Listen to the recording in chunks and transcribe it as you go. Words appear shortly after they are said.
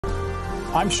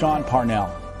I'm Sean Parnell,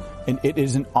 and it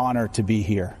is an honor to be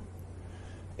here.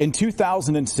 In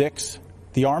 2006,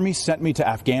 the Army sent me to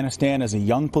Afghanistan as a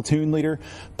young platoon leader,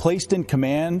 placed in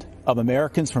command of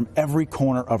Americans from every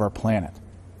corner of our planet.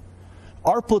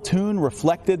 Our platoon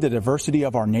reflected the diversity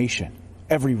of our nation,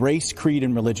 every race, creed,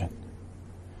 and religion.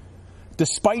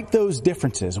 Despite those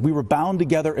differences, we were bound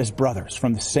together as brothers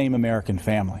from the same American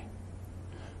family.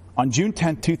 On June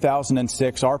 10,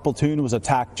 2006, our platoon was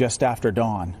attacked just after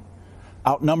dawn.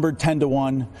 Outnumbered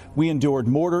 10-1, we endured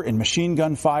mortar and machine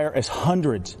gun fire as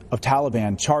hundreds of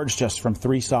Taliban charged us from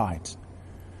three sides.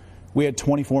 We had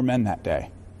 24 men that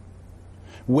day.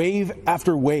 Wave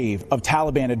after wave of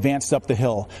Taliban advanced up the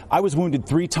hill. I was wounded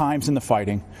 3 times in the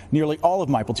fighting. Nearly all of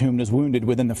my platoon was wounded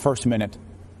within the first minute,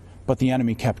 but the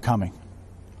enemy kept coming.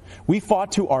 We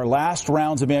fought to our last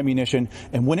rounds of ammunition,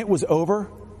 and when it was over,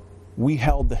 we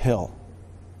held the hill.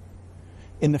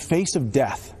 In the face of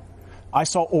death, I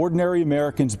saw ordinary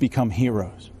Americans become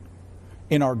heroes.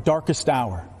 In our darkest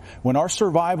hour, when our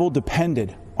survival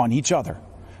depended on each other,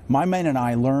 my men and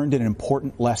I learned an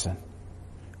important lesson.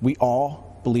 We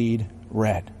all bleed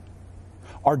red.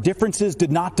 Our differences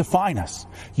did not define us.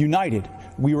 United,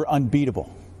 we were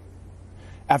unbeatable.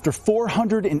 After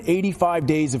 485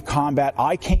 days of combat,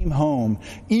 I came home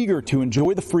eager to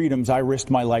enjoy the freedoms I risked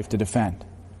my life to defend.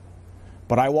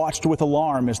 But I watched with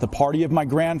alarm as the party of my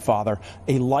grandfather,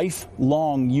 a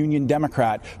lifelong Union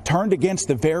Democrat, turned against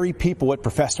the very people it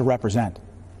professed to represent.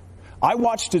 I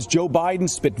watched as Joe Biden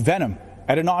spit venom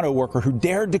at an auto worker who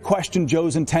dared to question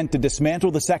Joe's intent to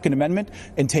dismantle the Second Amendment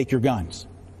and take your guns.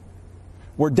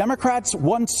 Where Democrats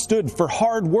once stood for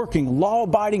hard-working,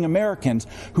 law-abiding Americans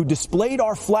who displayed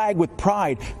our flag with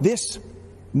pride, this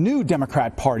new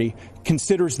Democrat Party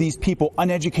considers these people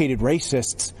uneducated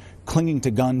racists clinging to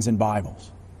guns and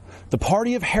Bibles. The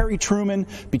party of Harry Truman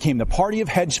became the party of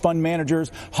hedge fund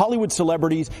managers, Hollywood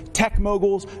celebrities, tech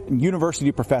moguls, and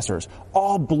university professors,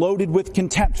 all bloated with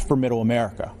contempt for middle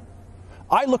America.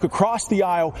 I look across the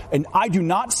aisle and I do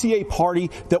not see a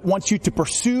party that wants you to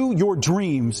pursue your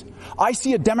dreams. I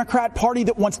see a Democrat Party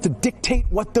that wants to dictate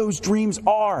what those dreams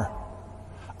are.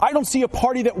 I don't see a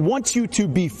party that wants you to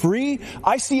be free.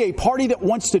 I see a party that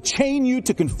wants to chain you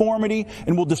to conformity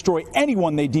and will destroy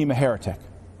anyone they deem a heretic.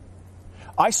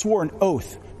 I swore an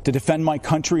oath to defend my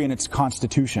country and its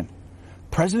Constitution.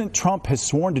 President Trump has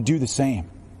sworn to do the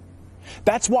same.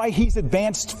 That's why he's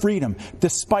advanced freedom,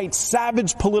 despite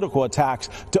savage political attacks,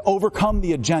 to overcome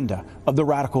the agenda of the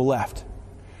radical left.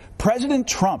 President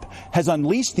Trump has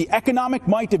unleashed the economic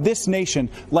might of this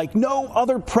nation like no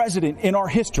other president in our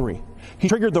history. He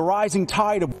triggered the rising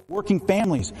tide of working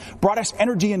families, brought us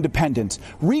energy independence,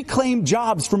 reclaimed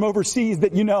jobs from overseas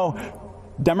that,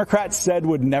 Democrats said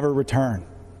would never return.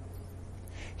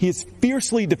 He has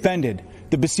fiercely defended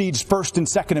the besieged First and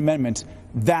Second Amendments.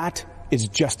 That is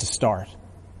just a start.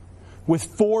 With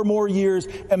 4 more years,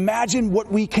 imagine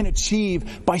what we can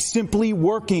achieve by simply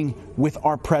working with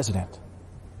our president.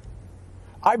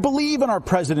 I believe in our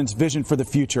president's vision for the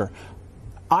future.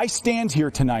 I stand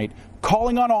here tonight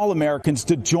calling on all Americans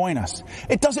to join us.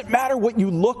 It doesn't matter what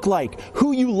you look like,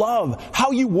 who you love,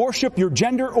 how you worship your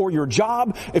gender or your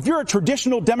job. If you're a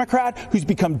traditional Democrat who's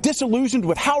become disillusioned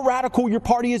with how radical your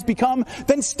party has become,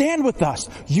 then stand with us.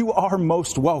 You are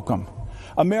most welcome.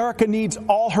 America needs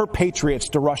all her patriots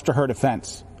to rush to her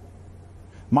defense.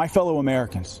 My fellow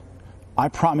Americans, I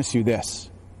promise you this.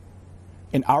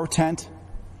 In our tent,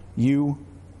 you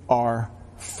are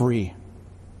free.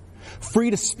 Free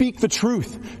to speak the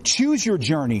truth, choose your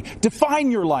journey,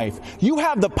 define your life. You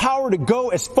have the power to go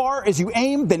as far as you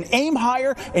aim, then aim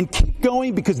higher and keep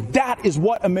going, because that is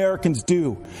what Americans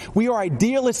do. We are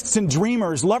idealists and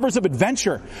dreamers, lovers of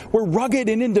adventure. We're rugged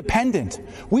and independent.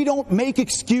 We don't make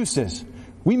excuses.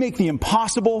 We make the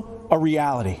impossible a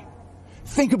reality.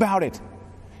 Think about it.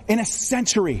 In a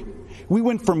century, we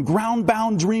went from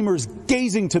ground-bound dreamers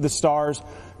gazing to the stars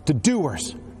to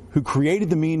doers who created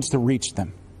the means to reach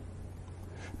them.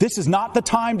 This is not the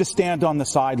time to stand on the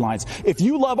sidelines. If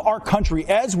you love our country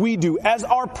as we do, as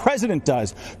our president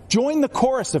does, join the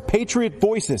chorus of patriot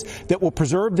voices that will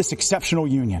preserve this exceptional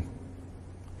union.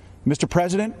 Mr.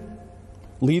 President,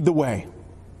 lead the way.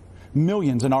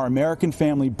 Millions in our American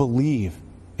family believe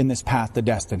in this path to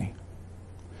destiny.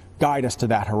 Guide us to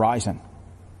that horizon.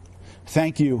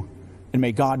 Thank you, and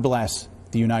may God bless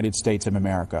the United States of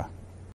America.